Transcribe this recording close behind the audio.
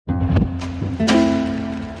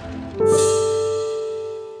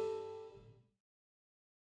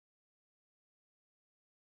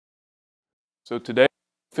So today,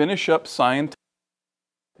 finish up Scientology,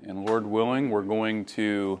 and Lord willing, we're going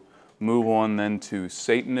to move on then to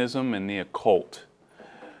Satanism and the occult.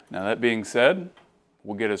 Now that being said,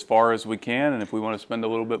 we'll get as far as we can, and if we want to spend a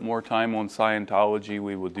little bit more time on Scientology,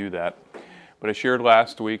 we will do that. But I shared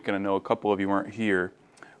last week, and I know a couple of you weren't here,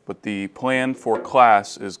 but the plan for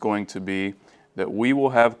class is going to be that we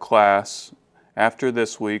will have class after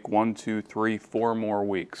this week, 1, 2, 3, 4 more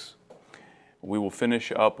weeks. We will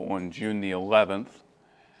finish up on June the 11th,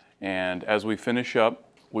 and as we finish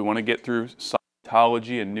up, we want to get through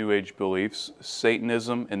Scientology and New Age beliefs,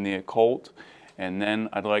 Satanism and the occult, and then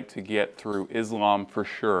I'd like to get through Islam for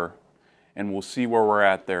sure, and we'll see where we're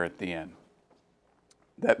at there at the end.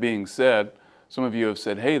 That being said, some of you have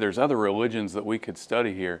said, hey, there's other religions that we could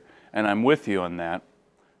study here, and I'm with you on that.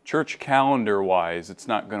 Church calendar-wise, it's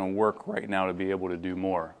not going to work right now to be able to do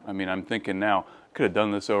more. I mean, I'm thinking now, I could have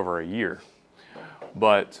done this over a year.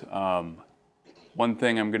 But one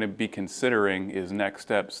thing I'm going to be considering is next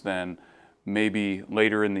steps then, maybe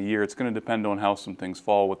later in the year. It's going to depend on how some things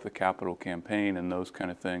fall with the capital campaign and those kind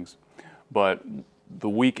of things. But the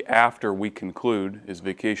week after we conclude is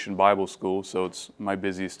Vacation Bible School, so it's my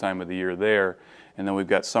busiest time of the year there. And then we've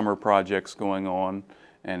got summer projects going on.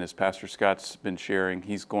 And as Pastor Scott's been sharing,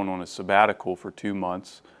 he's going on a sabbatical for 2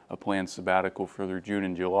 months, a planned sabbatical for June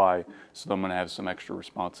and July, so I'm going to have some extra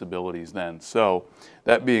responsibilities then. So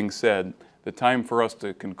that being said, the time for us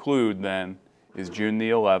to conclude then is June the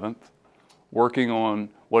 11th, working on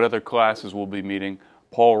what other classes we'll be meeting.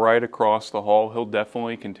 Paul right across the hall, he'll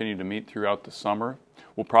definitely continue to meet throughout the summer.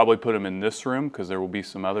 We'll probably put him in this room because there will be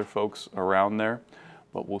some other folks around there,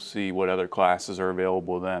 but we'll see what other classes are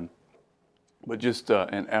available then. But just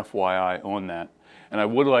an FYI on that. And I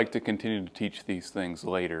would like to continue to teach these things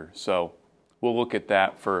later. So we'll look at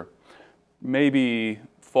that for maybe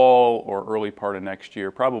fall or early part of next year.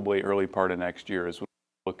 Probably early part of next year is when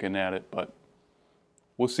we're looking at it. But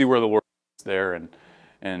we'll see where the Lord is there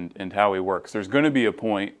and how He works. There's going to be a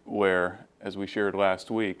point where, as we shared last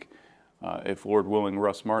week, if Lord willing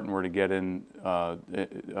Russ Martin were to get in,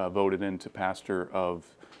 voted into pastor of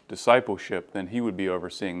discipleship, then he would be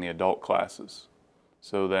overseeing the adult classes.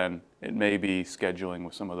 So then it may be scheduling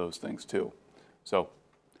with some of those things too. So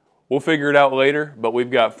we'll figure it out later, but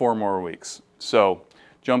we've got 4 more weeks. So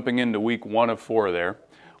jumping into week 1 of 4 there,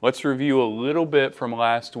 let's review a little bit from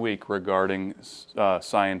last week regarding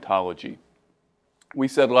Scientology. We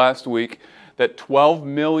said last week that 12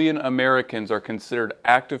 million Americans are considered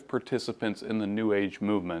active participants in the New Age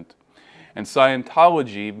movement. And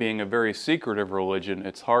Scientology, being a very secretive religion,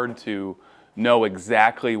 it's hard to know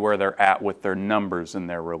exactly where they're at with their numbers in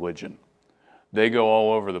their religion. They go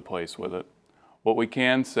all over the place with it. What we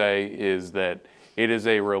can say is that it is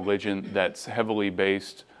a religion that's heavily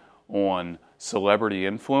based on celebrity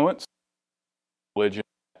influence, religion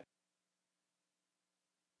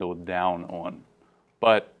down on.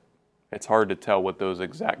 But it's hard to tell what those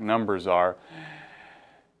exact numbers are.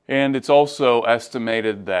 And it's also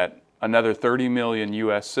estimated that another 30 million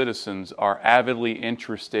U.S. citizens are avidly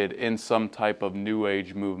interested in some type of New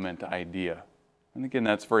Age movement idea. And again,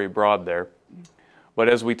 that's very broad there. But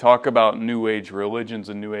as we talk about New Age religions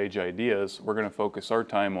and New Age ideas, we're going to focus our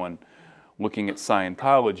time on looking at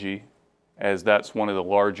Scientology, as that's one of the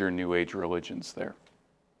larger New Age religions there.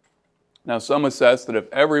 Now, some assess that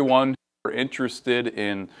if everyone who are interested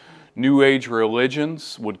in New Age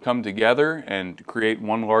religions would come together and create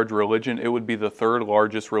one large religion, it would be the 3rd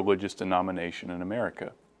largest religious denomination in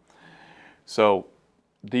America. So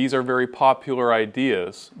these are very popular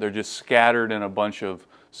ideas. They're just scattered in a bunch of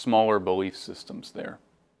smaller belief systems there.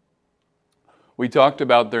 We talked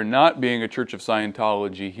about there not being a Church of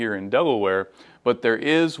Scientology here in Delaware, but there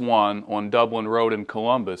is one on Dublin Road in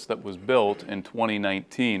Columbus that was built in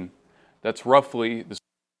 2019. That's roughly the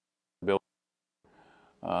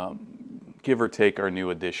give or take our new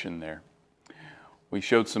addition there. We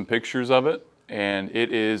showed some pictures of it, and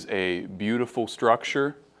it is a beautiful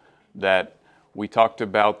structure that we talked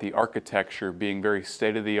about the architecture being very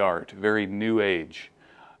state-of-the-art, very New Age.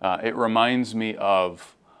 It reminds me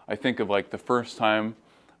of, I think of like the first time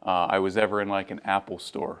I was ever in like an Apple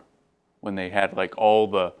store, when they had like all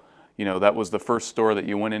the, you know, that was the first store that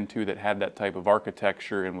you went into that had that type of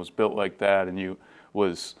architecture and was built like that, and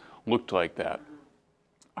looked like that.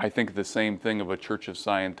 I think the same thing of a Church of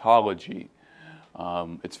Scientology.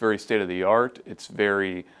 It's very state-of-the-art, it's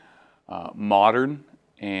very modern,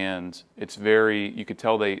 and it's very, you could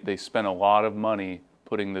tell they spent a lot of money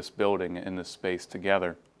putting this building and this space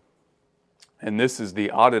together. And this is the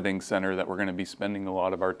auditing center that we're going to be spending a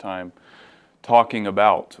lot of our time talking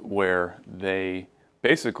about, where they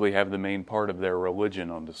basically have the main part of their religion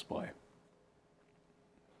on display.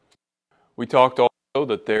 We talked also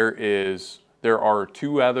that there are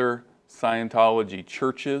two other Scientology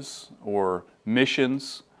churches or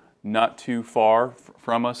missions not too far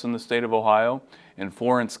from us in the state of Ohio. In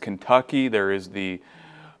Florence, Kentucky, there is the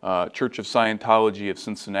Church of Scientology of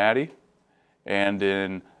Cincinnati, and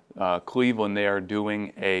in Cleveland, they are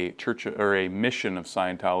doing a church or a mission of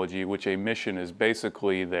Scientology, which a mission is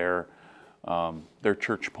basically their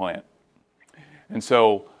church plant. And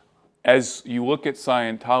so, as you look at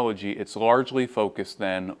Scientology, it's largely focused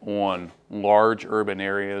then on large urban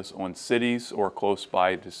areas, on cities or close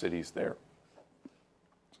by to cities there.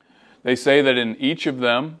 They say that in each of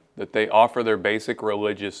them, that they offer their basic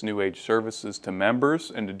religious New Age services to members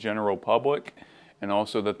and to general public, and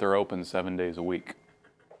also that they're open 7 days a week.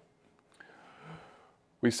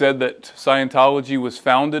 We said that Scientology was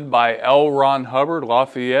founded by L. Ron Hubbard,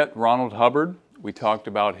 Lafayette Ronald Hubbard. We talked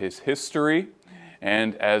about his history,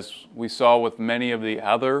 and as we saw with many of the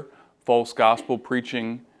other false gospel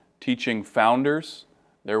teaching founders,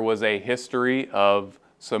 there was a history of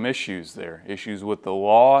some issues there. Issues with the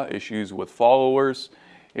law, issues with followers,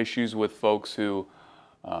 issues with folks who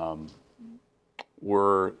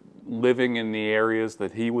were living in the areas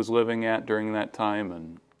that he was living at during that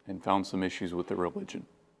time, and found some issues with the religion.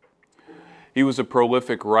 He was a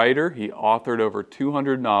prolific writer. He authored over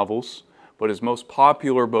 200 novels, but his most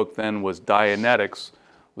popular book then was Dianetics,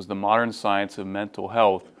 was the Modern Science of Mental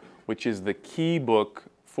Health, which is the key book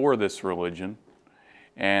for this religion,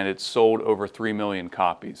 and it sold over 3 million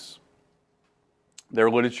copies. Their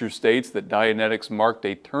literature states that Dianetics marked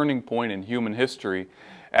a turning point in human history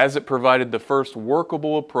as it provided the first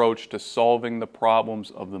workable approach to solving the problems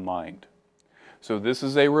of the mind. So this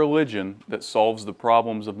is a religion that solves the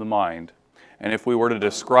problems of the mind, and if we were to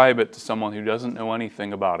describe it to someone who doesn't know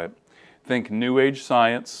anything about it, think New Age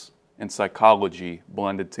science and psychology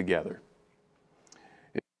blended together.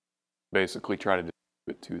 It basically try to describe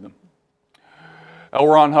it to them. L.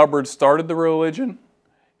 Ron Hubbard started the religion,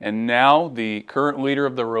 and now the current leader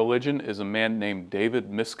of the religion is a man named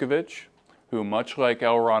David Miscavige, who, much like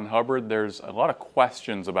L. Ron Hubbard, there's a lot of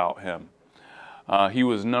questions about him. He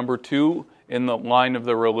was number 2 in the line of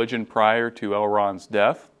the religion prior to L. Ron's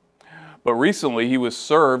death. But recently he was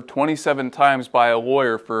served 27 times by a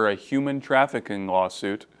lawyer for a human trafficking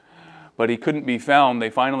lawsuit, but he couldn't be found. They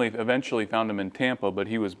eventually found him in Tampa, but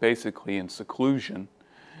he was basically in seclusion.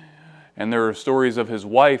 And there are stories of his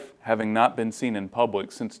wife having not been seen in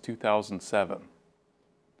public since 2007.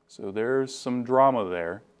 So there's some drama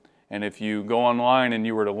there. And if you go online and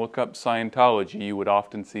you were to look up Scientology, you would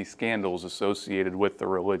often see scandals associated with the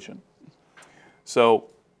religion. So,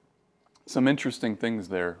 some interesting things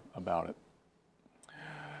there about it.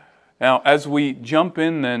 Now, as we jump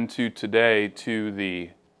in then to today to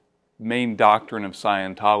the main doctrine of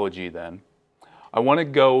Scientology then, I want to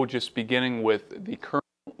go just beginning with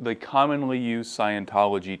the commonly used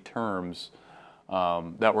Scientology terms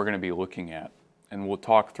that we're going to be looking at. And we'll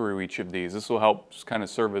talk through each of these. This will help kind of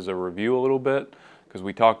serve as a review a little bit, because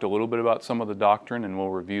we talked a little bit about some of the doctrine and we'll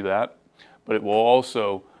review that. But it will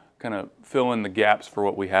also kind of fill in the gaps for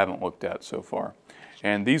what we haven't looked at so far.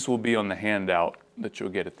 And these will be on the handout that you'll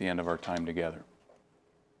get at the end of our time together.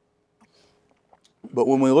 But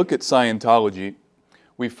when we look at Scientology,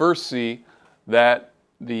 we first see that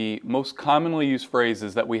the most commonly used phrase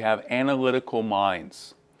is that we have analytical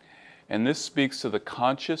minds. And this speaks to the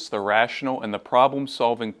conscious, the rational, and the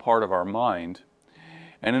problem-solving part of our mind.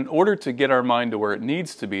 And in order to get our mind to where it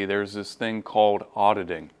needs to be, there's this thing called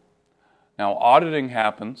auditing. Now, auditing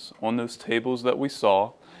happens on those tables that we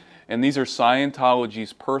saw, and these are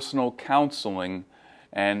Scientology's personal counseling,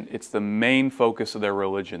 and it's the main focus of their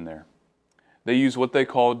religion there. They use what they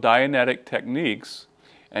call Dianetic techniques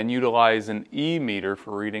and utilize an E-meter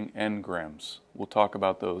for reading engrams. We'll talk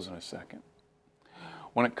about those in a second.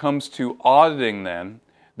 When it comes to auditing then,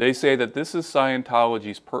 they say that this is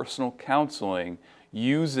Scientology's personal counseling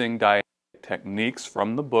using Dianetic techniques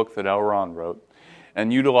from the book that L. Ron wrote,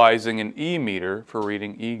 and utilizing an E-meter for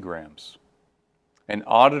reading E-grams. An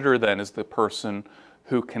auditor then is the person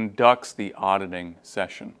who conducts the auditing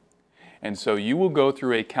session. And so you will go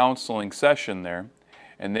through a counseling session there,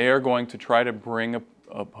 and they are going to try to bring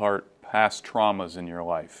apart past traumas in your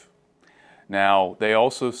life. Now, they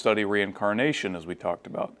also study reincarnation, as we talked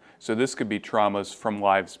about. So this could be traumas from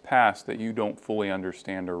lives past that you don't fully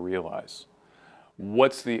understand or realize.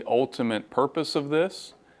 What's the ultimate purpose of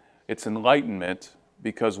this? It's enlightenment,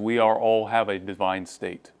 because we all have a divine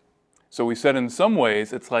state. So we said in some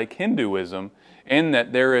ways it's like Hinduism in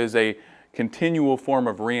that there is a continual form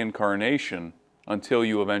of reincarnation until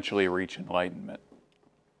you eventually reach enlightenment.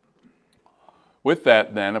 With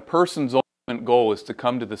that then, a person's ultimate goal is to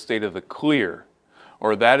come to the state of the clear,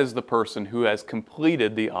 or that is the person who has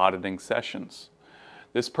completed the auditing sessions.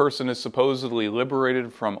 This person is supposedly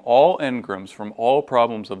liberated from all engrams, from all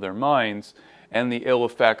problems of their minds, and the ill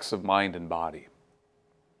effects of mind and body.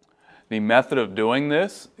 The method of doing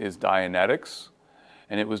this is Dianetics,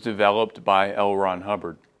 and it was developed by L. Ron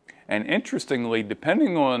Hubbard. And interestingly,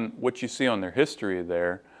 depending on what you see on their history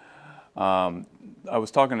there, I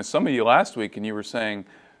was talking to some of you last week, and you were saying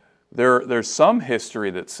there's some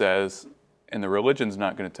history that says, and the religion's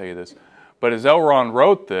not going to tell you this, but as L. Ron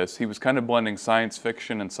wrote this, he was kind of blending science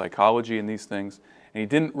fiction and psychology and these things, and he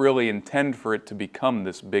didn't really intend for it to become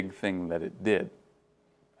this big thing that it did.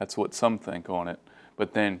 That's what some think on it.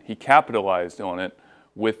 But then he capitalized on it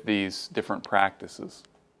with these different practices.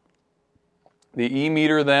 The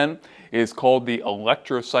E-meter then is called the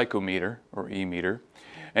electropsychometer, or E-meter,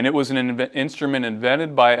 and it was an instrument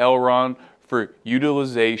invented by L. Ron for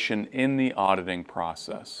utilization in the auditing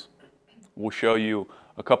process. We'll show you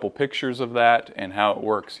a couple pictures of that and how it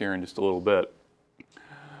works here in just a little bit.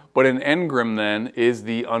 But an engram then is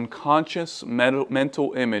the unconscious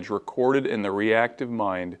mental image recorded in the reactive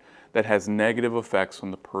mind that has negative effects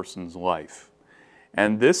on the person's life.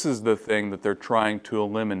 And this is the thing that they're trying to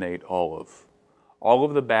eliminate all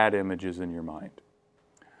of the bad images in your mind.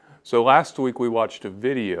 So last week we watched a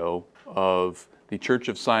video of the Church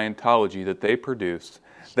of Scientology that they produced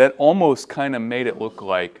that almost kind of made it look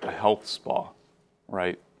like a health spa,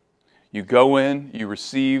 right? You go in, you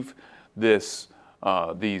receive these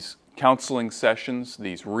counseling sessions,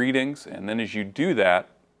 these readings, and then as you do that,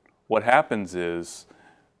 what happens is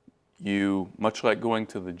you, much like going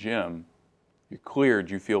to the gym, you're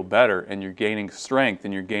cleared, you feel better, and you're gaining strength,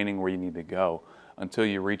 and you're gaining where you need to go until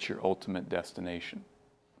you reach your ultimate destination.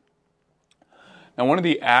 Now, one of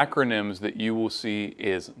the acronyms that you will see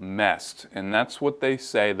is MEST, and that's what they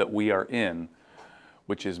say that we are in,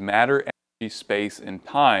 which is matter, energy, space, and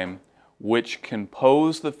time, which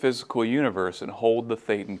compose the physical universe and hold the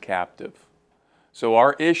Thetan captive. So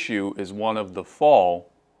our issue is one of the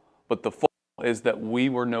fall, but the fall is that we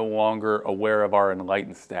were no longer aware of our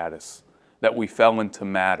enlightened status, that we fell into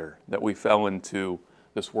matter, that we fell into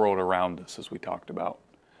this world around us, as we talked about.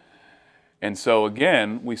 And so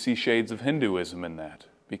again, we see shades of Hinduism in that,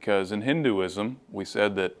 because in Hinduism, we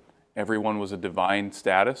said that everyone was a divine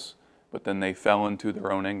status, but then they fell into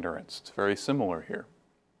their own ignorance. It's very similar here.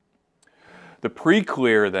 The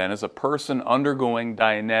pre-clear then is a person undergoing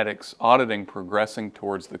Dianetics, auditing, progressing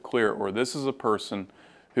towards the clear, or this is a person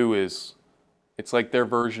who is, it's like their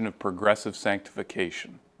version of progressive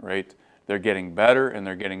sanctification, right? They're getting better and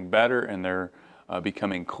they're getting better and they're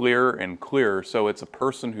becoming clearer and clearer. So it's a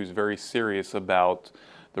person who's very serious about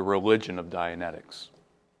the religion of Dianetics.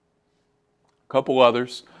 A couple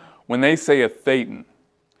others. When they say a Thetan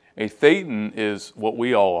is what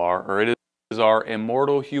we all are, or it is our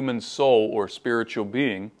immortal human soul or spiritual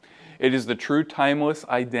being. It is the true timeless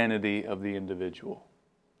identity of the individual.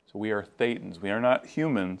 So we are Thetans. We are not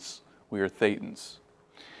humans, we are Thetans.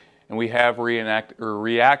 And we have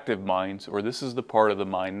reactive minds, or this is the part of the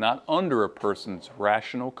mind not under a person's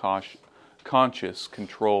rational, conscious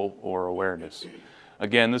control or awareness.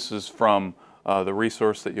 Again, this is from the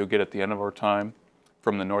resource that you'll get at the end of our time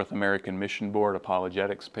from the North American Mission Board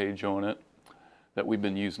apologetics page on it, that we've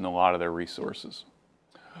been using a lot of their resources.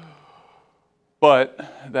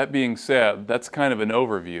 But that being said, that's kind of an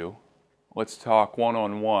overview. Let's talk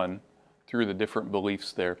one-on-one through the different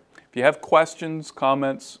beliefs there. If you have questions,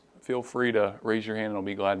 comments, feel free to raise your hand and I'll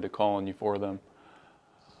be glad to call on you for them.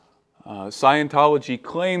 Scientology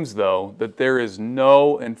claims, though, that there is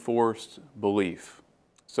no enforced belief.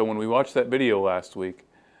 So when we watched that video last week,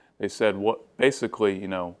 they said, basically,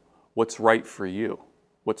 what's right for you?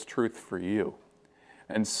 What's truth for you?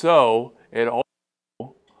 And so it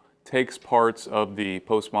also takes parts of the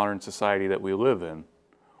postmodern society that we live in,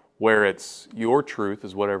 where it's your truth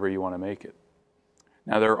is whatever you want to make it.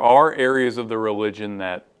 Now, there are areas of the religion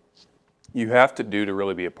that you have to do to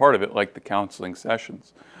really be a part of it, like the counseling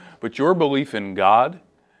sessions. But your belief in God,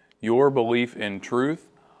 your belief in truth,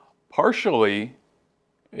 partially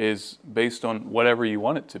is based on whatever you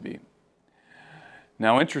want it to be.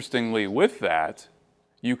 Now, interestingly, with that,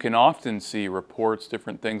 you can often see reports,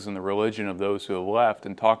 different things in the religion of those who have left,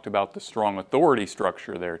 and talked about the strong authority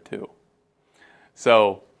structure there too.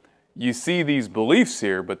 So you see these beliefs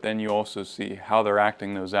here, but then you also see how they're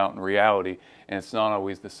acting those out in reality, and it's not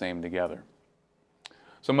always the same together.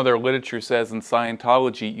 Some of their literature says in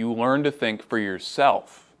Scientology, you learn to think for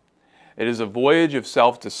yourself. It is a voyage of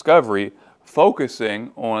self-discovery,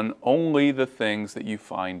 focusing on only the things that you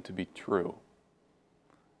find to be true.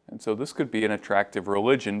 And so this could be an attractive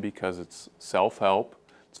religion because it's self-help,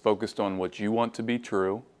 it's focused on what you want to be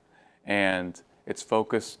true, and it's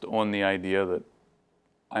focused on the idea that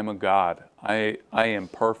I'm a God. I am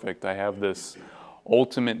perfect. I have this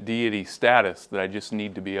ultimate deity status that I just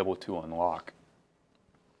need to be able to unlock.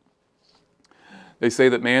 They say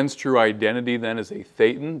that man's true identity then is a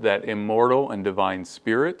thetan, that immortal and divine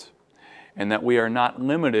spirit, and that we are not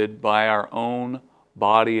limited by our own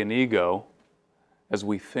body and ego as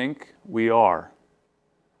we think we are.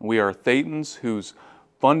 We are thetans whose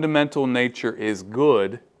fundamental nature is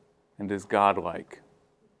good and is godlike.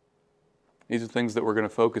 These are things that we're going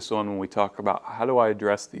to focus on when we talk about how do I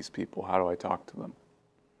address these people, how do I talk to them.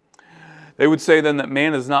 They would say then that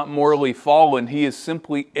man is not morally fallen, he is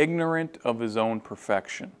simply ignorant of his own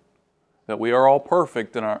perfection. That we are all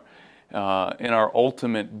perfect in our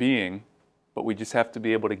ultimate being, but we just have to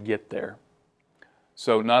be able to get there.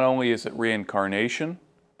 So not only is it reincarnation,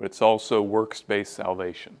 but it's also works-based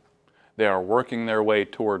salvation. They are working their way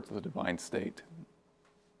towards the divine state.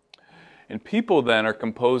 And people then are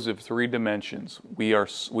composed of three dimensions. We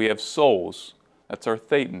have souls, that's our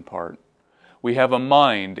thetan part. We have a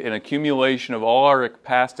mind, an accumulation of all our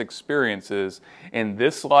past experiences in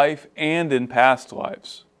this life and in past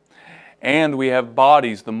lives. And we have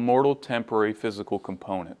bodies, the mortal, temporary, physical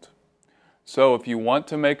component. So if you want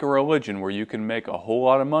to make a religion where you can make a whole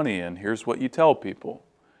lot of money in, here's what you tell people.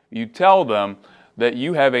 You tell them that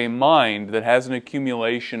you have a mind that has an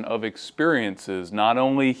accumulation of experiences, not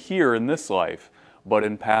only here in this life, but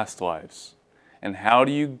in past lives. And how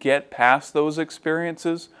do you get past those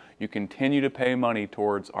experiences? You continue to pay money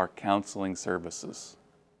towards our counseling services.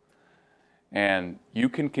 And you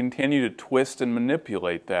can continue to twist and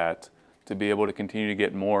manipulate that to be able to continue to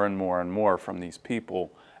get more and more and more from these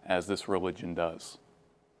people as this religion does.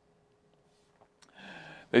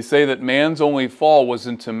 They say that man's only fall was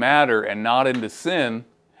into matter and not into sin,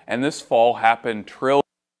 and this fall happened trillions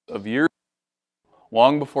of years ago,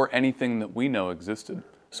 long before anything that we know existed.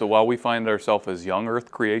 So while we find ourselves as young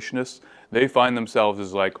earth creationists, they find themselves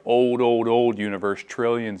as like old universe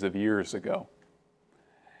trillions of years ago.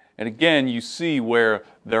 And again, you see where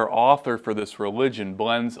their author for this religion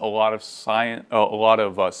blends a lot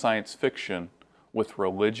of science fiction with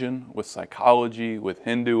religion, with psychology, with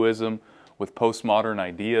Hinduism, with postmodern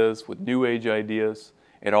ideas, with New Age ideas.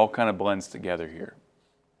 It all kind of blends together here.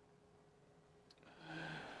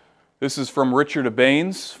 This is from Richard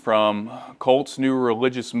Baines from Cults, New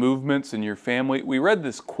Religious Movements in Your Family. We read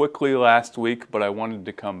this quickly last week, but I wanted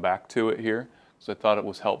to come back to it here because I thought it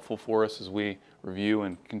was helpful for us as we review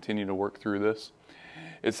and continue to work through this.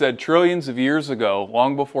 It said, trillions of years ago,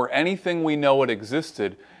 long before anything we know it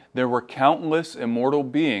existed, there were countless immortal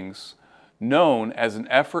beings known as an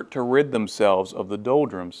effort to rid themselves of the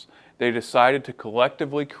doldrums. They decided to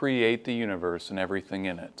collectively create the universe and everything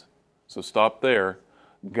in it. So stop there.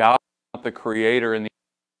 God is not the creator in the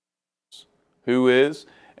universe. Who is?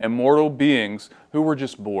 Immortal beings who were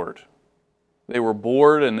just bored. They were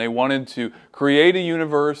bored and they wanted to create a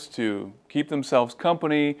universe to keep themselves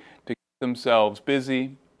company, to keep themselves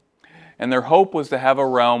busy. And their hope was to have a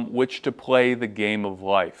realm which to play the game of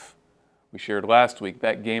life. We shared last week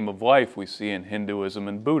that game of life we see in Hinduism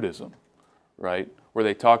and Buddhism, right? Where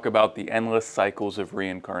they talk about the endless cycles of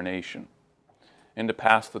reincarnation and to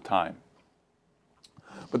pass the time.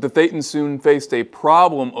 But the Thetans soon faced a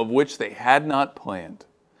problem of which they had not planned.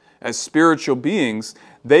 As spiritual beings,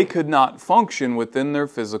 they could not function within their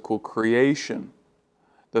physical creation.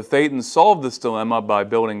 The Thetans solved this dilemma by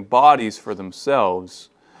building bodies for themselves,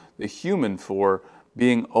 the human form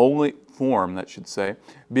being only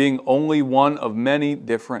one of many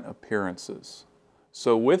different appearances.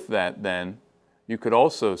 So with that then, you could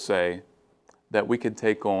also say that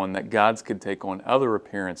that gods could take on other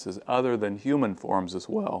appearances other than human forms as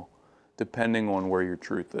well, depending on where your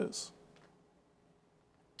truth is.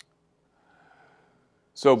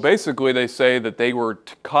 So basically they say that they were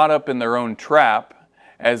caught up in their own trap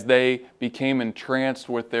as they became entranced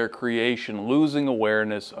with their creation, losing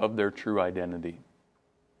awareness of their true identity.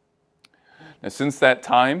 Now, since that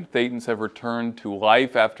time, Thetans have returned to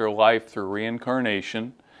life after life through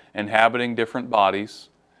reincarnation, inhabiting different bodies,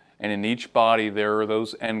 and in each body there are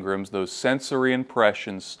those engrams, those sensory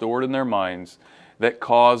impressions stored in their minds that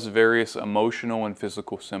cause various emotional and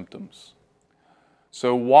physical symptoms.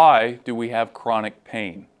 So why do we have chronic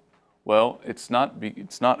pain? Well, it's not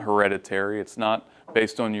hereditary, it's not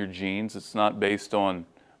based on your genes, it's not based on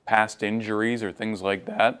past injuries or things like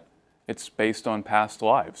that. It's based on past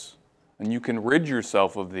lives. And you can rid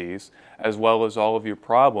yourself of these as well as all of your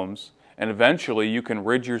problems, and eventually you can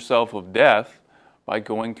rid yourself of death by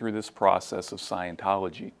going through this process of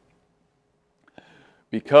Scientology.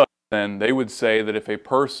 Because then they would say that if a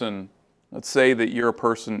person, let's say that you're a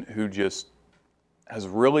person who just has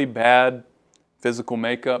really bad physical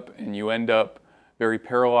makeup and you end up very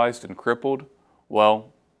paralyzed and crippled,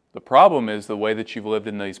 well, the problem is the way that you've lived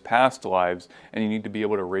in these past lives, and you need to be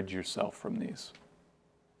able to rid yourself from these.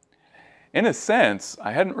 In a sense,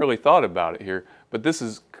 I hadn't really thought about it here, but this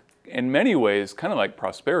is in many ways kind of like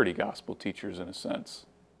prosperity gospel teachers in a sense,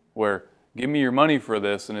 where give me your money for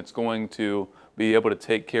this and it's going to be able to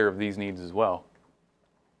take care of these needs as well.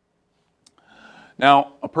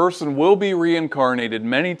 Now, a person will be reincarnated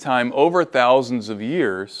many times over thousands of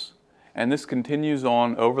years, and this continues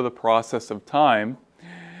on over the process of time.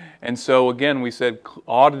 And so again, we said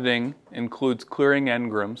auditing includes clearing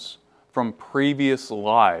engrams from previous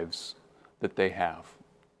lives that they have.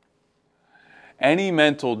 Any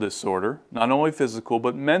mental disorder, not only physical,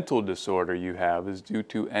 but mental disorder you have is due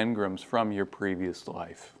to engrams from your previous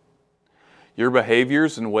life. Your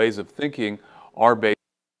behaviors and ways of thinking are based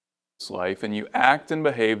on this life, and you act and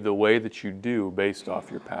behave the way that you do based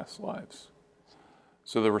off your past lives.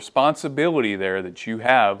 So the responsibility there that you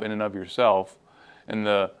have in and of yourself, and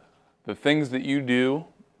the things that you do,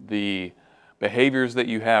 the behaviors that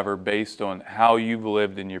you have are based on how you've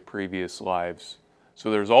lived in your previous lives.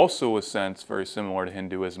 So there's also a sense very similar to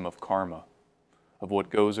Hinduism of karma, of what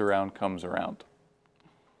goes around comes around.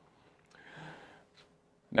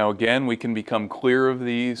 Now again, we can become clear of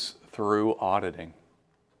these through auditing.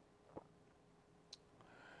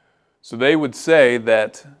 So they would say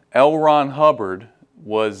that L. Ron Hubbard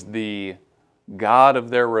was the God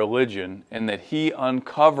of their religion, and that he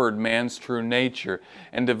uncovered man's true nature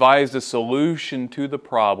and devised a solution to the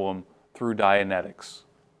problem through Dianetics.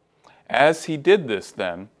 As he did this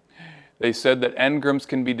then, they said that engrams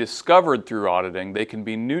can be discovered through auditing, they can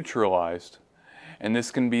be neutralized, and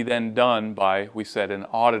this can be then done by, we said, an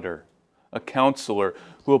auditor, a counselor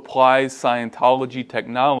who applies Scientology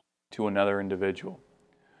technology to another individual.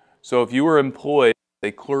 So if you were employed as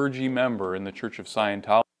a clergy member in the Church of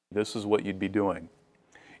Scientology, this is what you'd be doing.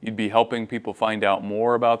 You'd be helping people find out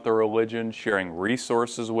more about their religion, sharing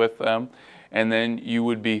resources with them, and then you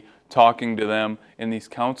would be talking to them in these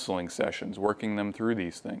counseling sessions, working them through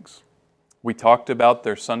these things. We talked about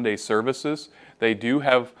their Sunday services. They do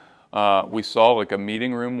have, we saw like a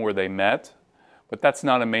meeting room where they met, but that's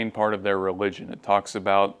not a main part of their religion. It talks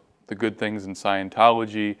about the good things in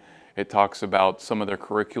Scientology. It talks about some of their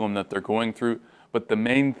curriculum that they're going through, but the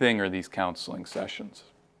main thing are these counseling sessions.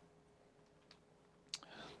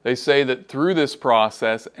 They say that through this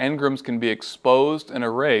process, engrams can be exposed and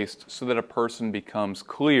erased so that a person becomes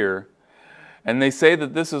clear. And they say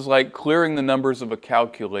that this is like clearing the numbers of a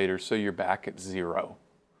calculator so you're back at zero.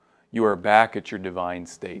 You are back at your divine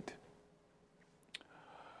state.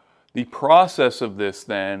 The process of this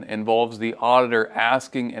then involves the auditor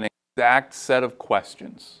asking an exact set of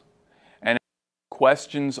questions. And if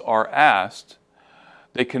questions are asked,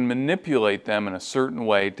 they can manipulate them in a certain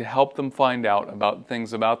way to help them find out about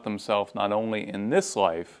things about themselves, not only in this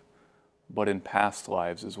life, but in past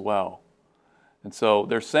lives as well. And so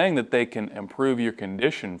they're saying that they can improve your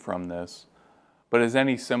condition from this, but as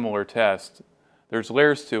any similar test, there's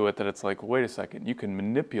layers to it that it's like, wait a second, you can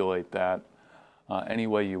manipulate that any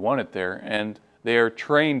way you want it there, and they are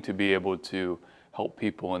trained to be able to help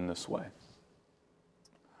people in this way.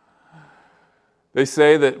 They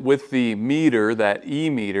say that with the meter, that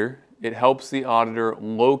E-meter, it helps the auditor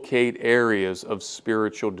locate areas of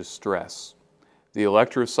spiritual distress, the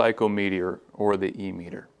electropsychometer or the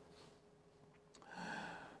E-meter.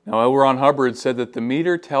 Now, L. Ron Hubbard said that the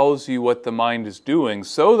meter tells you what the mind is doing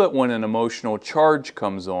so that when an emotional charge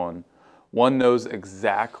comes on, one knows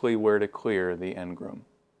exactly where to clear the engram.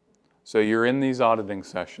 So you're in these auditing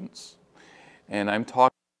sessions, and I'm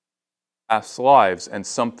talking about past lives, and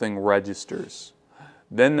something registers.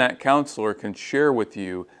 Then that counselor can share with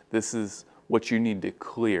you, this is what you need to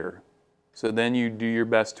clear. So then you do your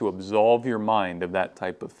best to absolve your mind of that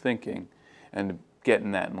type of thinking and get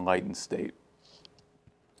in that enlightened state.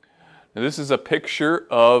 Now, this is a picture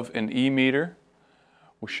of an E-meter.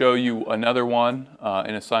 We'll show you another one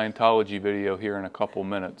in a Scientology video here in a couple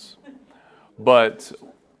minutes. But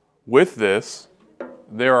with this,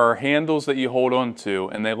 there are handles that you hold on to,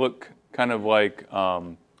 and they look kind of like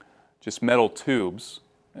just metal tubes,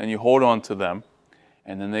 and you hold on to them,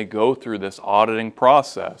 and then they go through this auditing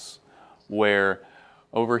process where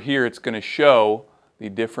over here it's going to show the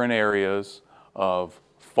different areas of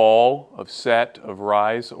fall, of set, of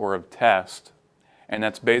rise, or of test, and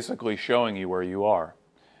that's basically showing you where you are.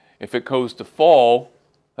 If it goes to fall,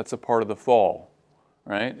 that's a part of the fall,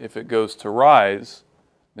 right? If it goes to rise,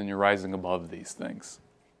 then you're rising above these things.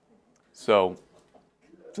 So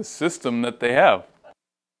It's a system that they have.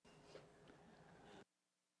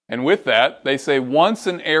 And with that, they say once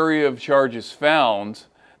an area of charge is found,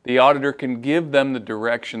 the auditor can give them the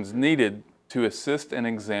directions needed to assist in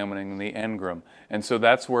examining the engram. And so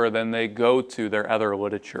that's where then they go to their other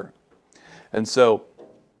literature. And so,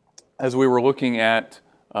 as we were looking at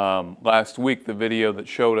last week, the video that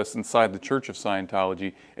showed us inside the Church of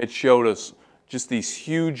Scientology, it showed us just these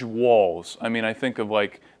huge walls. I mean, I think of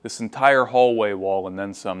like this entire hallway wall and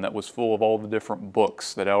then some that was full of all the different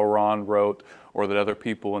books that L. Ron wrote or that other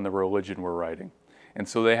people in the religion were writing. And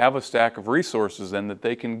so they have a stack of resources then that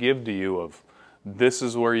they can give to you of, this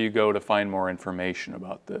is where you go to find more information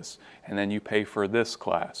about this. And then you pay for this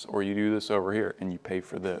class, or you do this over here and you pay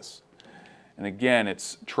for this. And again,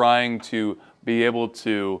 it's trying to be able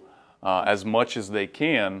to, as much as they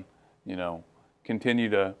can, continue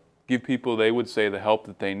to give people, they would say, the help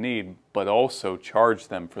that they need, but also charge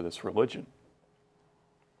them for this religion.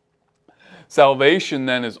 Salvation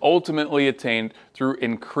then is ultimately attained through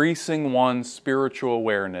increasing one's spiritual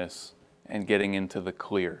awareness and getting into the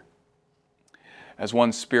clear. As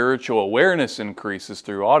one's spiritual awareness increases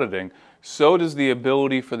through auditing, so does the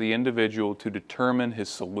ability for the individual to determine his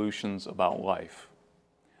solutions about life.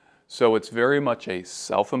 So it's very much a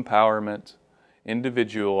self-empowerment,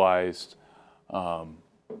 individualized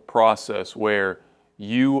process where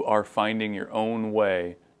you are finding your own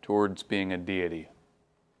way towards being a deity.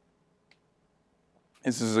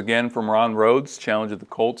 This is again from Ron Rhodes, Challenge of the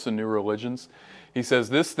Cults and New Religions. He says,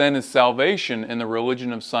 this then is salvation in the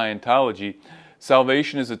religion of Scientology.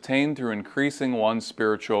 Salvation is attained through increasing one's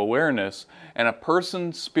spiritual awareness, and a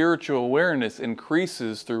person's spiritual awareness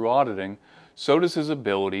increases through auditing, so does his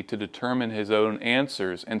ability to determine his own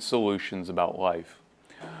answers and solutions about life.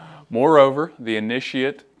 Moreover, the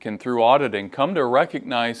initiate can, through auditing, come to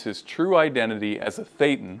recognize his true identity as a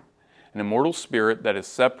thetan, an immortal spirit that is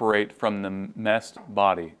separate from the messed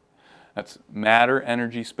body. That's matter,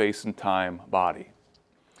 energy, space, and time body.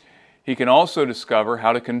 He can also discover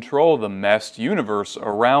how to control the messed universe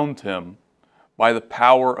around him by the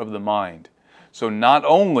power of the mind. So not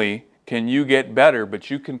only can you get better, but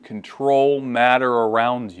you can control matter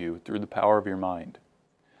around you through the power of your mind.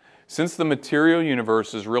 Since the material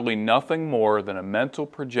universe is really nothing more than a mental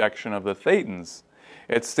projection of the thetans,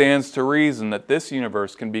 it stands to reason that this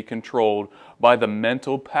universe can be controlled by the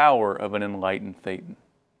mental power of an enlightened thetan.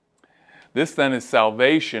 This then is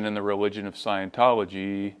salvation in the religion of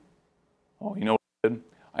Scientology. Oh, you know what I did?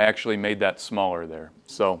 I actually made that smaller there.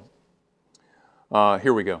 So,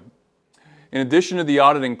 here we go. In addition to the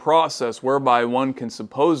auditing process whereby one can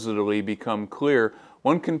supposedly become clear,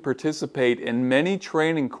 one can participate in many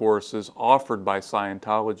training courses offered by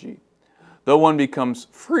Scientology. Though one becomes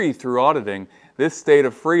free through auditing, this state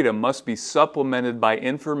of freedom must be supplemented by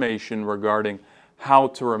information regarding how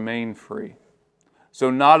to remain free. So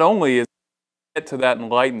not only is it get to that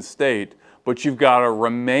enlightened state, but you've got to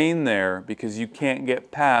remain there because you can't get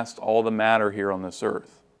past all the matter here on this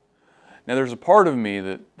earth. Now there's a part of me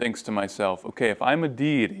that thinks to myself, okay, if I'm a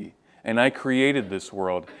deity and I created this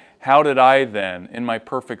world, how did I then, in my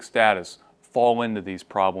perfect status, fall into these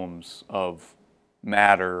problems of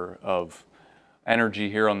matter, of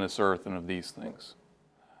energy here on this earth, and of these things?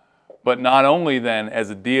 But not only then,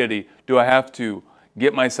 as a deity, do I have to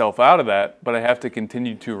get myself out of that, but I have to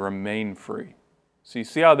continue to remain free. So you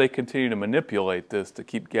see how they continue to manipulate this to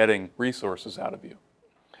keep getting resources out of you.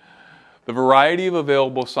 The variety of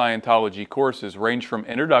available Scientology courses range from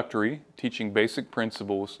introductory, teaching basic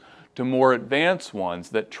principles, to more advanced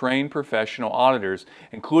ones that train professional auditors,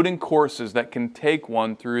 including courses that can take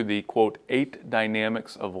one through the, quote, 8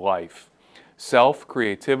 dynamics of life: self,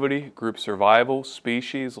 creativity, group survival,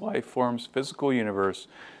 species, life forms, physical universe,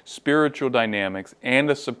 spiritual dynamics, and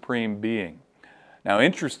a supreme being. Now,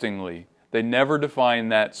 interestingly, they never define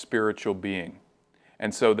that spiritual being.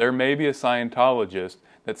 And so there may be a Scientologist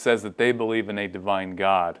that says that they believe in a divine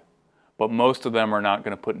God, but most of them are not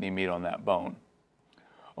going to put any meat on that bone.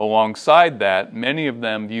 Alongside that, many of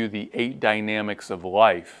them view the 8 dynamics of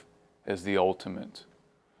life as the ultimate.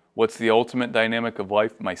 What's the ultimate dynamic of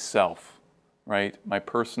life? Myself, right? My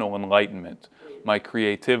personal enlightenment, my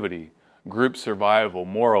creativity, group survival,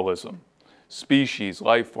 moralism, species,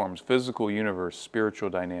 life forms, physical universe, spiritual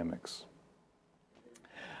dynamics.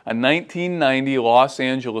 A 1990 Los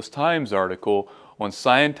Angeles Times article on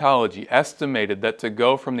Scientology estimated that to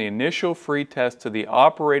go from the initial free test to the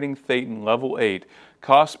operating thetan level 8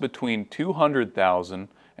 costs between $200,000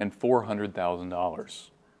 and $400,000.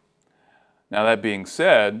 Now that being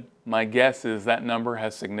said, my guess is that number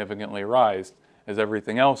has significantly risen as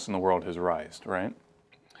everything else in the world has risen, right?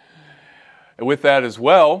 And with that as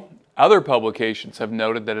well, Other publications have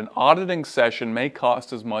noted that an auditing session may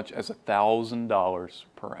cost as much as $1,000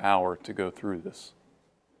 per hour to go through this.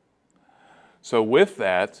 So with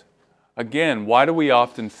that, again, why do we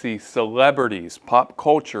often see celebrities, pop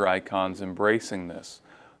culture icons embracing this?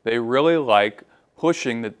 They really like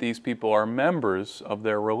pushing that these people are members of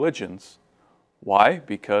their religions. Why?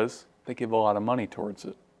 Because they give a lot of money towards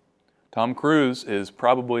it. Tom Cruise is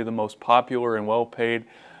probably the most popular and well-paid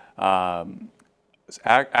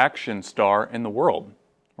action star in the world,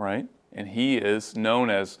 right? And he is known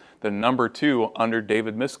as the #2 under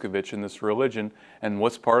David Miscavige in this religion. And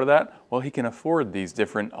what's part of that? Well, he can afford these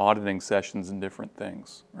different auditing sessions and different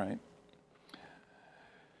things, right?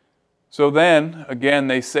 So then, again,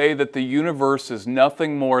 they say that the universe is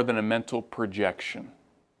nothing more than a mental projection.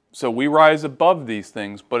 So we rise above these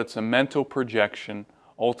things, but it's a mental projection.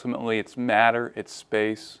 Ultimately, it's matter, it's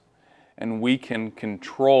space, and we can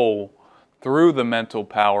control through the mental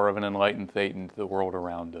power of an enlightened Thetan the world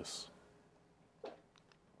around us.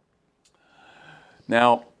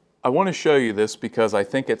 Now, I want to show you this because I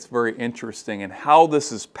think it's very interesting in how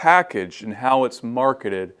this is packaged and how it's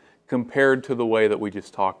marketed compared to the way that we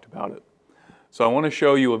just talked about it. So I want to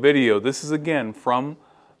show you a video. This is again from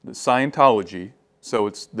the Scientology. So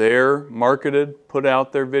it's their marketed, put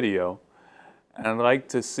out their video. And I'd like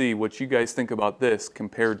to see what you guys think about this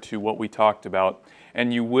compared to what we talked about.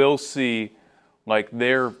 And you will see like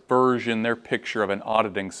their version, their picture of an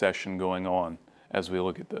auditing session going on as we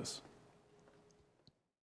look at this.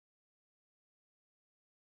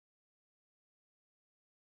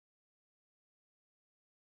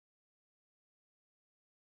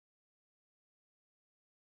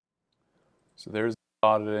 So there's the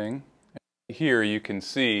auditing. Here you can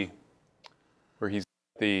see where he's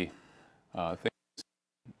got the things,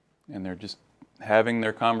 and they're just having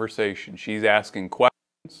their conversation. She's asking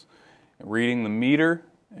questions, reading the meter,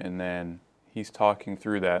 and then he's talking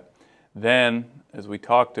through that. Then, as we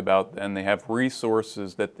talked about, then they have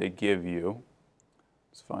resources that they give you.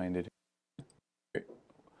 Let's find it.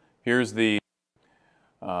 Here's the,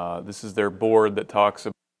 this is their board that talks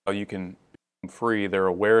about how you can become free, their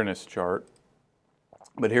awareness chart.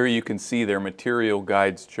 But here you can see their material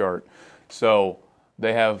guides chart. So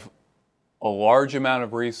they have a large amount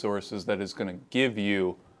of resources that is going to give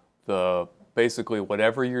you the basically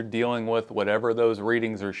whatever you're dealing with, whatever those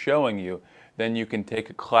readings are showing you. Then you can take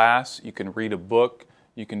a class, you can read a book,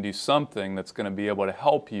 you can do something that's going to be able to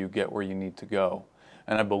help you get where you need to go.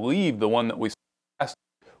 And I believe the one that we saw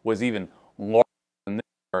was even larger than this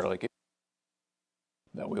chart, like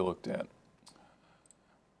that we looked at.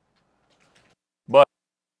 But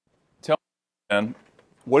tell me, then,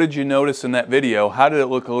 what did you notice in that video? How did it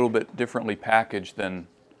look a little bit differently packaged than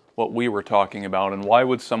what we were talking about? And why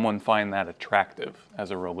would someone find that attractive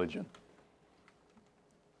as a religion?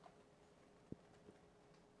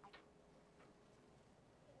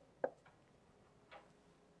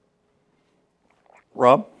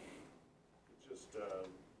 Rob? It just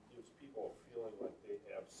gives people a feeling like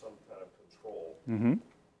they have some kind of control. Mm-hmm.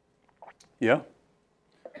 Yeah.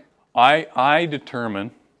 I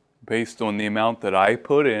determine, based on the amount that I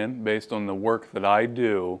put in, based on the work that I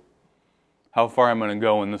do, how far I'm going to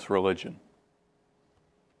go in this religion.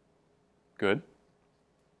 Good.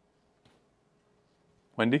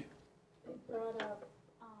 Wendy? They brought up,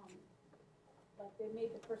 like they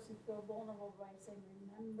made the person feel vulnerable by saying,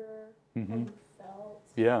 remember how you felt.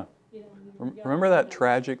 Yeah. You know, when you were young, Remember that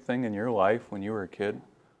tragic thing in your life when you were a kid?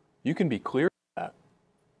 You can be clear of that,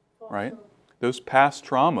 right? Those past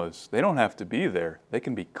traumas, they don't have to be there. They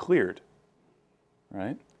can be cleared,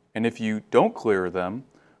 right? And if you don't clear them,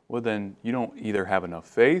 well then you don't either have enough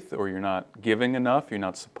faith or you're not giving enough, you're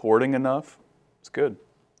not supporting enough. It's good.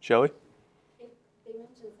 Shelley? They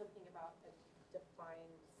mentioned something about a defined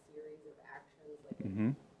series of actions, like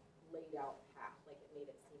a laid out path, like it made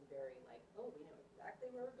it seem very like, oh, we know exactly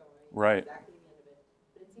where we're going, Right. exactly the end of it,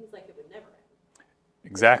 but it seems like it would never end.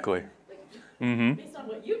 Exactly. Like, based on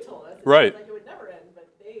what you told us, it Right. seems like it would never end, but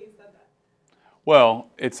they said that. Well,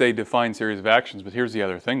 it's a defined series of actions, but here's the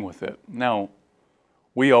other thing with it. Now,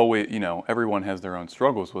 we always, everyone has their own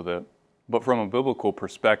struggles with it, but from a biblical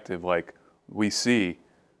perspective, like we see,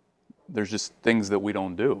 there's just things that we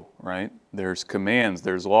don't do, right? There's commands,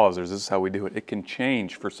 there's laws, this is how we do it. It can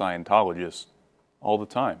change for Scientologists all the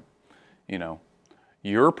time.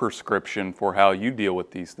 Your prescription for how you deal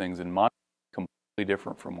with these things and mine is completely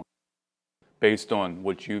different from one, based on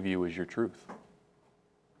what you view as your truth.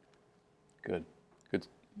 Good. Good.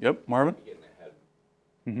 Yep, Marvin? Getting ahead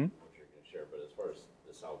what you're going to share, but as far as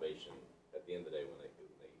the salvation, at the end of the day, when they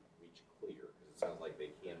reach clear, because it sounds like they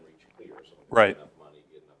can reach clear, someone can Right. get enough money,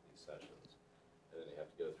 get enough of these sessions, and then they have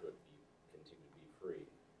to go through it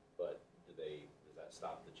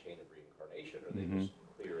they just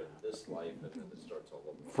clear in this life and then it starts all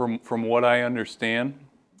over. From what I understand,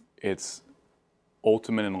 it's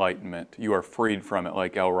ultimate enlightenment. You are freed from it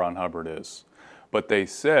like L. Ron Hubbard is. But they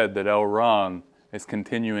said that L. Ron is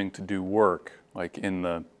continuing to do work like in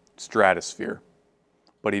the stratosphere.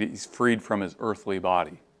 But he's freed from his earthly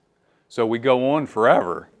body. So we go on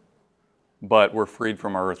forever, but we're freed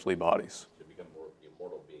from our earthly bodies. To become more of the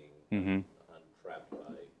immortal being, untrapped by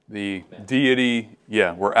the deity,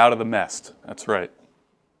 yeah, we're out of the mest. That's right.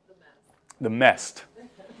 The mest.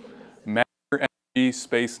 Matter, energy,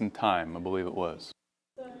 space, and time, I believe it was.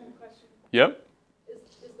 So I have a question. Yep. Is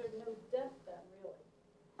there no death then,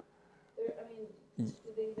 really? I mean, do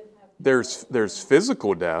they even have... There's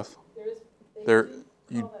physical death. There is,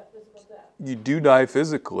 they do call that physical death. You do die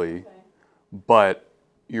physically, Okay. but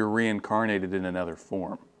you're reincarnated in another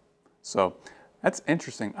form. So that's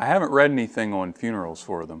interesting. I haven't read anything on funerals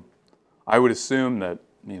for them. I would assume that,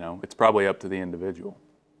 it's probably up to the individual.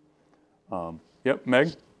 Yep, Meg?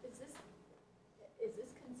 Is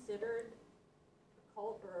this considered a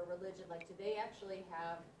cult or a religion? Like, do they actually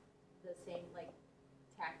have the same, like,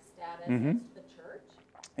 tax status as the church?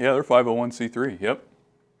 Yeah, they're 501c3, yep.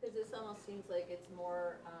 Because this almost seems like it's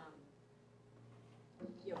more,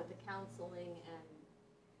 with the counseling and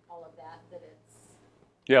all of that, that it's...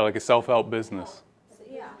 Yeah, like a self-help business. So,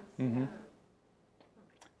 yeah.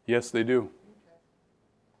 Yes, they do.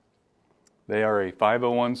 They are a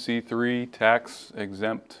 501c3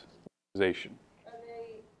 tax-exempt organization. Are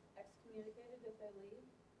they excommunicated if they leave?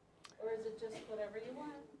 Or is it just whatever you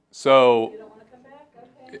want? So You don't want to come back?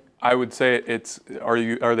 Okay. I would say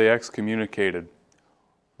are they excommunicated?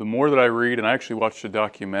 The more that I read, and I actually watched a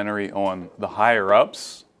documentary on the higher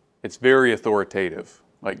ups, it's very authoritative.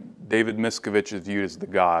 Like David Miscavige is viewed as the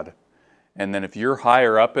god. And then if you're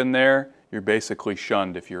higher up in there, you're basically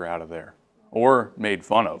shunned if you're out of there or made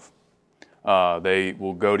fun of. They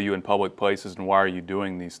will go to you in public places and why are you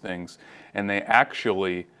doing these things? And they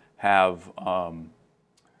actually have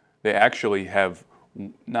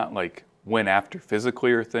not like went after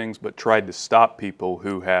physically or things, but tried to stop people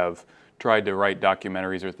who have tried to write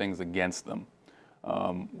documentaries or things against them.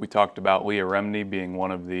 We talked about Leah Remini being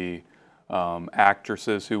one of the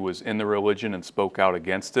actresses who was in the religion and spoke out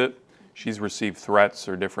against it. She's received threats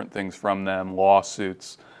or different things from them,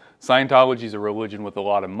 lawsuits. Scientology is a religion with a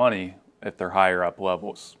lot of money at their higher up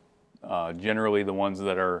levels. Generally, the ones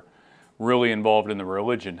that are really involved in the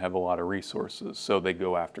religion have a lot of resources, so they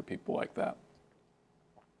go after people like that.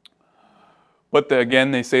 But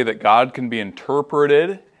again, they say that God can be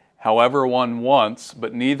interpreted however one wants,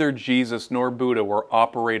 but neither Jesus nor Buddha were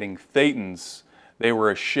operating thetans. They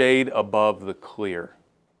were a shade above the clear.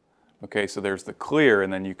 Okay, so there's the clear,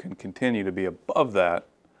 and then you can continue to be above that.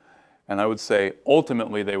 And I would say,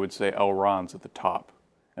 ultimately, they would say L. Ron's at the top.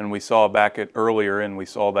 And we saw back at earlier, and we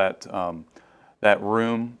saw that that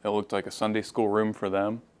room. It looked like a Sunday school room for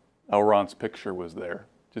them. L. Ron's picture was there,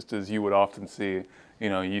 just as you would often see.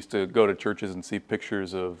 You used to go to churches and see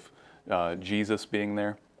pictures of Jesus being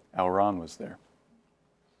there. L. Ron was there.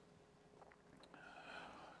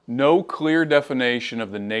 No clear definition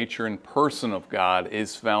of the nature and person of God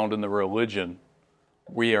is found in the religion.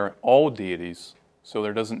 We are all deities, so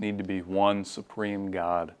there doesn't need to be one supreme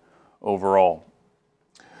God overall.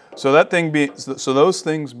 So those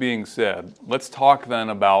things being said, let's talk then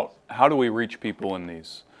about how do we reach people in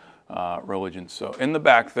these religions. So in the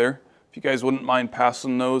back there, if you guys wouldn't mind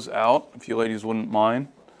passing those out, if you ladies wouldn't mind.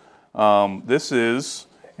 This is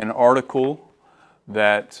an article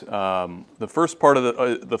that the first part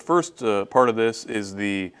of this is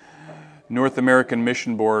the North American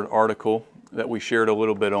Mission Board article that we shared a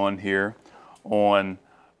little bit on here.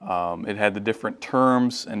 It had the different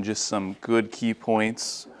terms and just some good key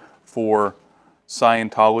points for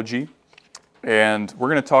Scientology. And we're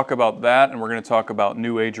going to talk about that, and we're going to talk about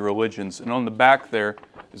New Age religions. And on the back there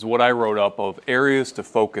is what I wrote up of areas to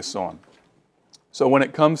focus on. So when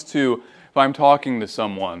it comes to, if I'm talking to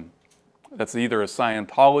someone that's either a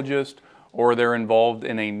Scientologist or they're involved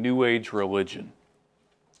in a New Age religion,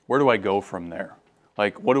 where do I go from there?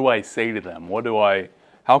 Like, what do I say to them?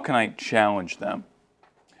 How can I challenge them?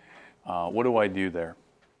 What do I do there?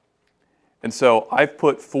 And so I've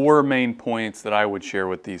put 4 main points that I would share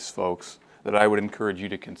with these folks that I would encourage you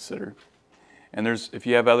to consider. And if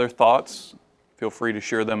you have other thoughts, feel free to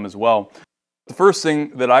share them as well. The first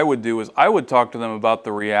thing that I would do is I would talk to them about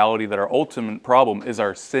the reality that our ultimate problem is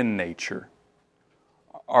our sin nature.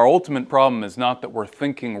 Our ultimate problem is not that we're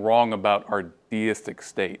thinking wrong about our deistic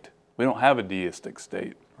state. We don't have a deistic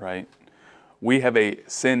state, right? We have a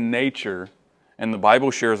sin nature, and the Bible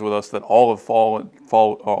shares with us that all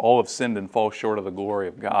have sinned and fall short of the glory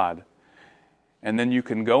of God. And then you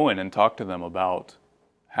can go in and talk to them about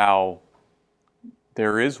how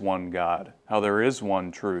there is one God, how there is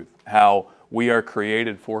one truth, how we are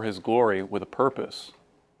created for His glory with a purpose.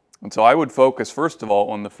 And so I would focus, first of all,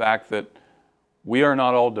 on the fact that we are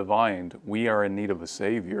not all divine. We are in need of a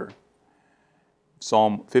Savior.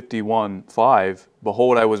 Psalm 51:5,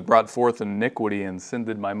 behold, I was brought forth in iniquity, and sin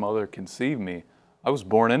did my mother conceive me. I was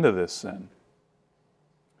born into this sin.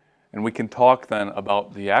 And we can talk then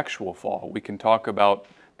about the actual fall. We can talk about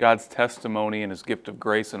God's testimony and His gift of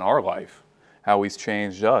grace in our life, how He's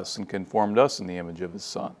changed us and conformed us in the image of His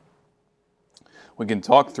Son. We can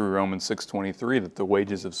talk through Romans 6:23 that the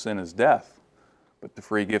wages of sin is death, but the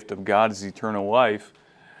free gift of God is eternal life.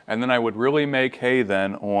 And then I would really make hay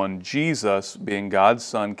then on Jesus, being God's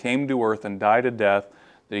Son, came to earth and died a death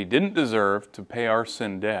that He didn't deserve to pay our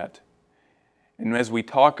sin debt. And as we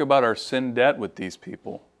talk about our sin debt with these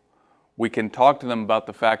people, we can talk to them about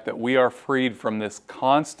the fact that we are freed from this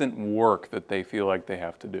constant work that they feel like they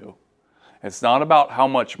have to do. It's not about how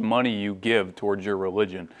much money you give towards your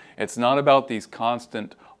religion. It's not about these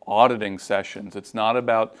constant auditing sessions. It's not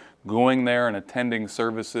about going there and attending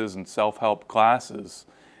services and self-help classes.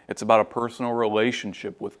 It's about a personal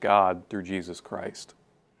relationship with God through Jesus Christ.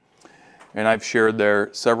 And I've shared there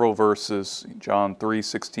several verses, John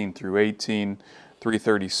 3:16 through 18,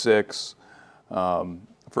 3:36,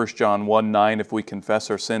 1 John 1:9, if we confess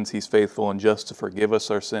our sins, He's faithful and just to forgive us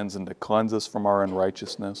our sins and to cleanse us from our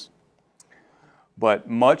unrighteousness. But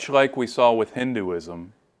much like we saw with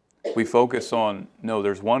Hinduism, we focus on, no,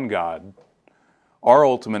 there's one God. Our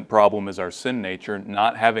ultimate problem is our sin nature,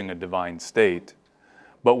 not having a divine state.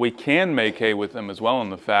 But we can make hay with them as well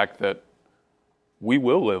in the fact that we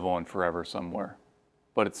will live on forever somewhere.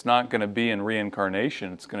 But it's not going to be in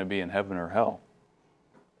reincarnation, it's going to be in heaven or hell.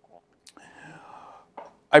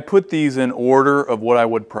 I put these in order of what I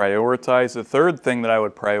would prioritize. The third thing that I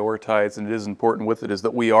would prioritize, and it is important with it, is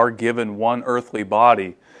that we are given one earthly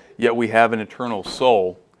body, yet we have an eternal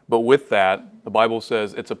soul. But with that, the Bible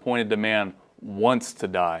says it's appointed to man once to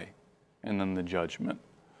die, and then the judgment.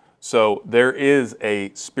 So there is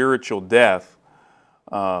a spiritual death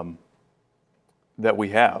that we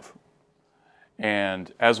have.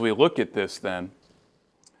 And as we look at this then,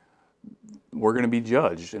 we're going to be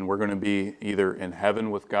judged, and we're going to be either in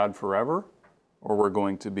heaven with God forever, or we're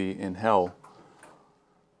going to be in hell,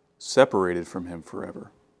 separated from Him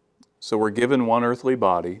forever. So we're given one earthly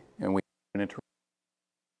body, and we have an eternal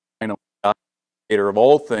God, creator of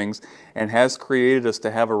all things, and has created us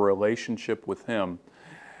to have a relationship with Him.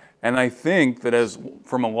 And I think that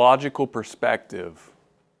from a logical perspective,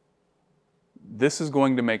 this is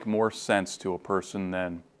going to make more sense to a person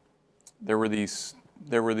than there were these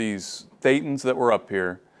Thetans that were up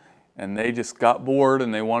here, and they just got bored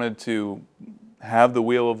and they wanted to have the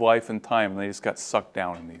wheel of life and time, and they just got sucked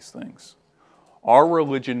down in these things. Our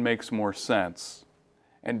religion makes more sense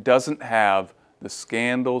and doesn't have the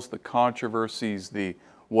scandals, the controversies, the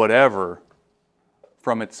whatever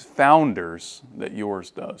from its founders that yours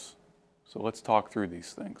does. So let's talk through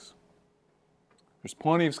these things. There's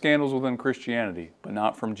plenty of scandals within Christianity, but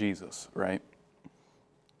not from Jesus, right?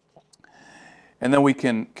 And then we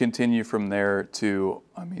can continue from there to,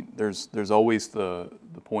 there's always the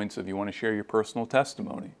points of you want to share your personal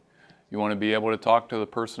testimony. You want to be able to talk to the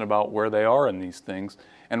person about where they are in these things.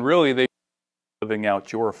 And really, they are living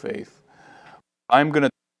out your faith. I'm going to,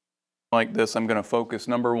 like this, I'm going to focus,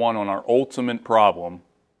 number one, on our ultimate problem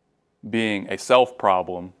being a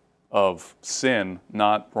self-problem of sin,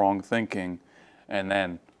 not wrong thinking. And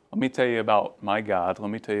then, let me tell you about my God. Let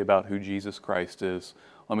me tell you about who Jesus Christ is.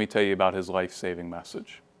 Let me tell you about His life-saving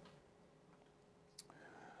message.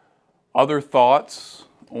 Other thoughts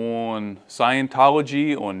on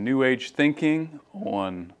Scientology, on New Age thinking,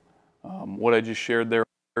 on what I just shared there,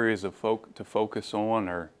 areas of to focus on,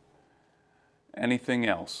 or anything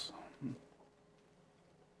else?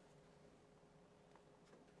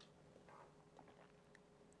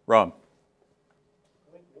 Rob?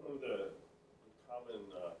 I think one of the common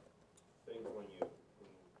things when you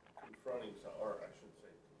confronting, or I shouldn't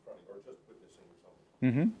say confronting, or just witnessing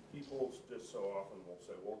something, people just so often will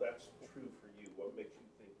say, well, that's true for you. What makes you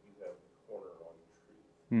think you have a corner on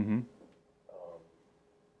truth?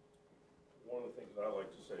 One of the things I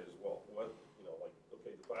like to say is, well,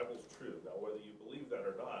 okay, the Bible's true. Now, whether you believe that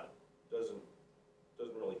or not doesn't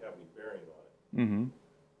really have any bearing on it.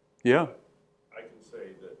 Yeah. I can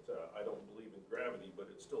say that I don't believe in gravity, but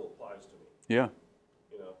it still applies to me. Yeah.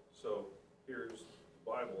 So here's the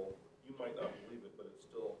Bible. You might not believe it, but it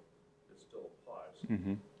still applies.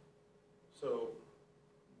 So,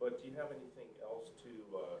 but do you have anything else to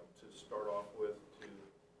start off with to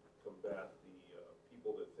combat the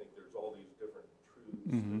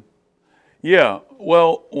Yeah,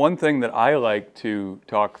 well, one thing that I like to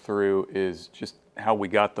talk through is just how we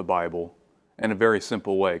got the Bible in a very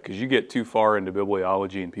simple way, because you get too far into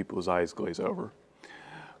bibliology and people's eyes glaze over.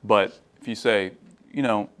 But if you say, you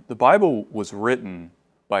know, the Bible was written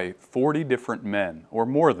by 40 different men, or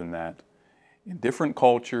more than that, in different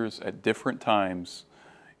cultures at different times,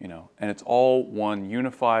 you know, and it's all one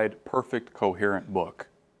unified, perfect, coherent book.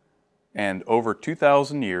 And over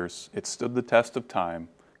 2,000 years, it stood the test of time.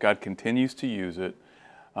 God continues to use it.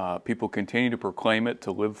 People continue to proclaim it,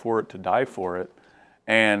 to live for it, to die for it.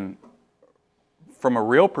 And from a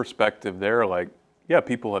real perspective there, like, yeah,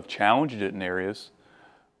 people have challenged it in areas,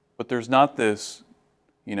 but there's not this,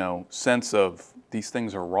 you know, sense of these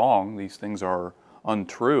things are wrong, these things are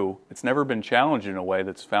untrue. It's never been challenged in a way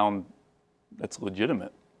that's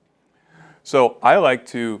legitimate. So I like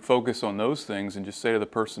to focus on those things and just say to the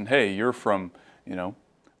person, hey, you're from, you know,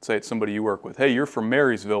 say it's somebody you work with, hey, you're from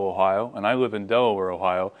Marysville, Ohio, and I live in Delaware,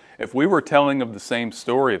 Ohio. If we were telling of the same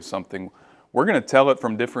story of something, we're going to tell it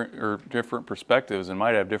from different perspectives and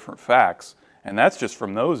might have different facts, and that's just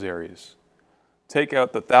from those areas. Take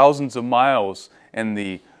out the thousands of miles and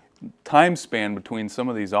the time span between some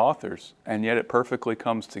of these authors, and yet it perfectly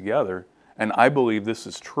comes together, and I believe this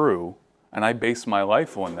is true, and I base my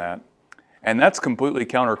life on that. And that's completely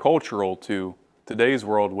countercultural to today's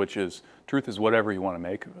world, which is truth is whatever you want to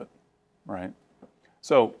make of it, right?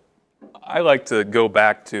 So I like to go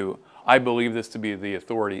back to, I believe this to be the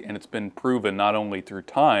authority, and it's been proven not only through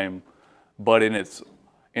time, but in its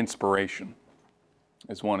inspiration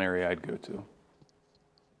is one area I'd go to.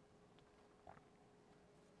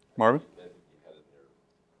 Marvin? I think you had it in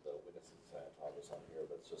the witnesses Scientology on here,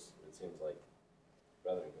 but it's just, it seems like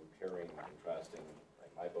rather than comparing and contrasting, like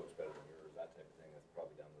my book's better than yours, that type of thing, that's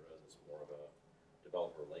probably down the road. It's more of a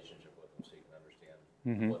develop a relationship with them so you can understand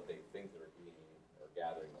what they think they're gaining or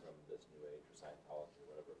gathering from this new age or Scientology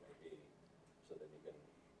or whatever it may be, so then you can,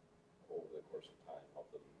 over the course of time,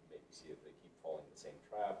 help them maybe see if they keep falling in the same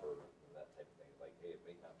trap or that type of thing. Like, hey, it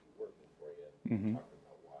may not be working for you, and talk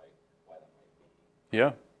about why that might be.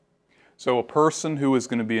 Yeah. So a person who is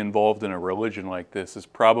going to be involved in a religion like this is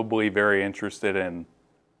probably very interested in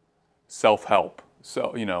self-help.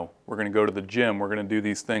 So, you know, we're going to go to the gym, we're going to do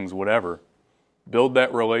these things, whatever. Build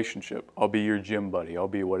that relationship. I'll be your gym buddy, I'll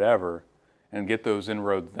be whatever, and get those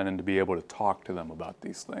inroads then to be able to talk to them about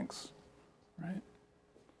these things, right?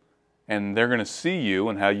 And they're going to see you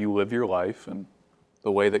and how you live your life and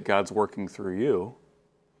the way that God's working through you,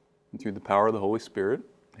 and through the power of the Holy Spirit,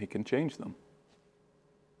 He can change them.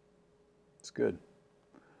 It's good.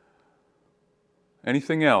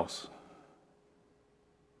 Anything else?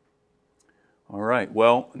 All right.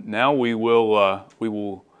 Well, now we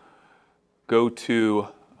will go to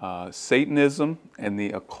Satanism and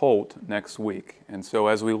the occult next week. And so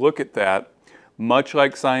as we look at that, much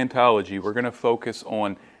like Scientology, we're going to focus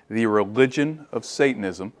on the religion of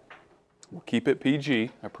Satanism. We'll keep it PG,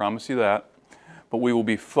 I promise you that. But we will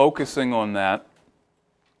be focusing on that.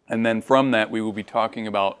 And then from that, we will be talking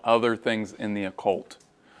about other things in the occult,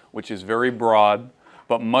 which is very broad,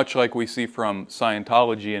 but much like we see from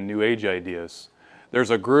Scientology and New Age ideas. There's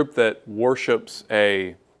a group that worships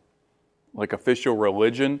a official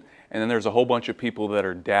religion, and then there's a whole bunch of people that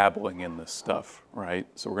are dabbling in this stuff, right?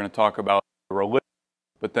 So we're going to talk about religion,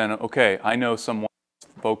 but then, okay, I know someone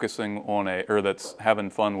focusing on that's having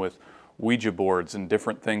fun with Ouija boards and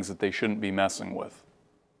different things that they shouldn't be messing with.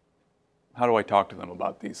 How do I talk to them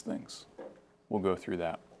about these things? We'll go through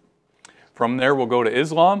that. From there, we'll go to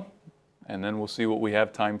Islam, and then we'll see what we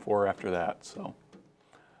have time for after that. So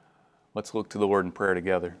let's look to the Lord in prayer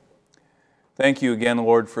together. Thank you again,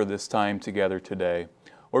 Lord, for this time together today.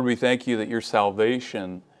 Lord, we thank you that your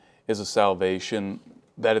salvation is a salvation,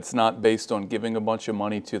 that it's not based on giving a bunch of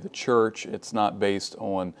money to the church. It's not based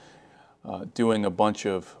on doing a bunch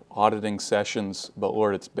of auditing sessions, but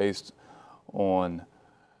Lord, it's based on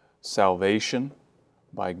salvation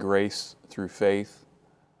by grace through faith,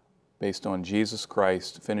 based on Jesus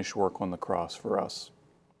Christ's finished work on the cross for us.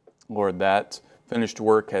 Lord, that finished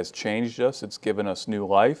work has changed us. It's given us new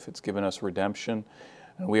life. It's given us redemption.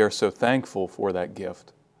 And we are so thankful for that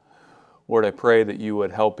gift. Lord, I pray that you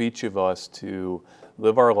would help each of us to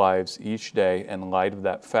live our lives each day in light of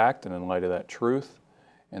that fact and in light of that truth,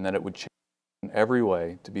 and that it would change in every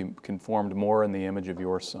way to be conformed more in the image of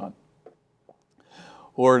your Son.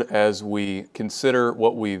 Lord, as we consider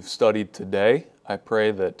what we've studied today, I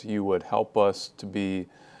pray that you would help us to be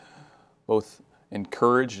both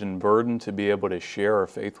encouraged and burdened to be able to share our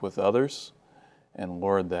faith with others. And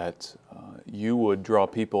Lord, that you would draw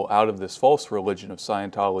people out of this false religion of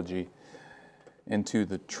Scientology into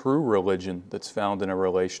the true religion that's found in a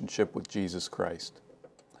relationship with Jesus Christ.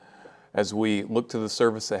 As we look to the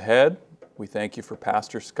service ahead, we thank you for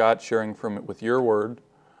Pastor Scott sharing from your word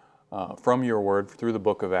through the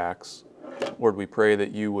book of Acts. Lord, we pray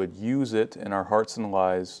that you would use it in our hearts and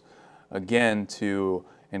lives again to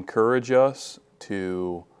encourage us,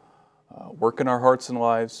 to work in our hearts and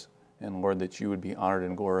lives, and Lord, that you would be honored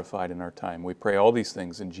and glorified in our time. We pray all these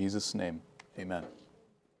things in Jesus' name. Amen.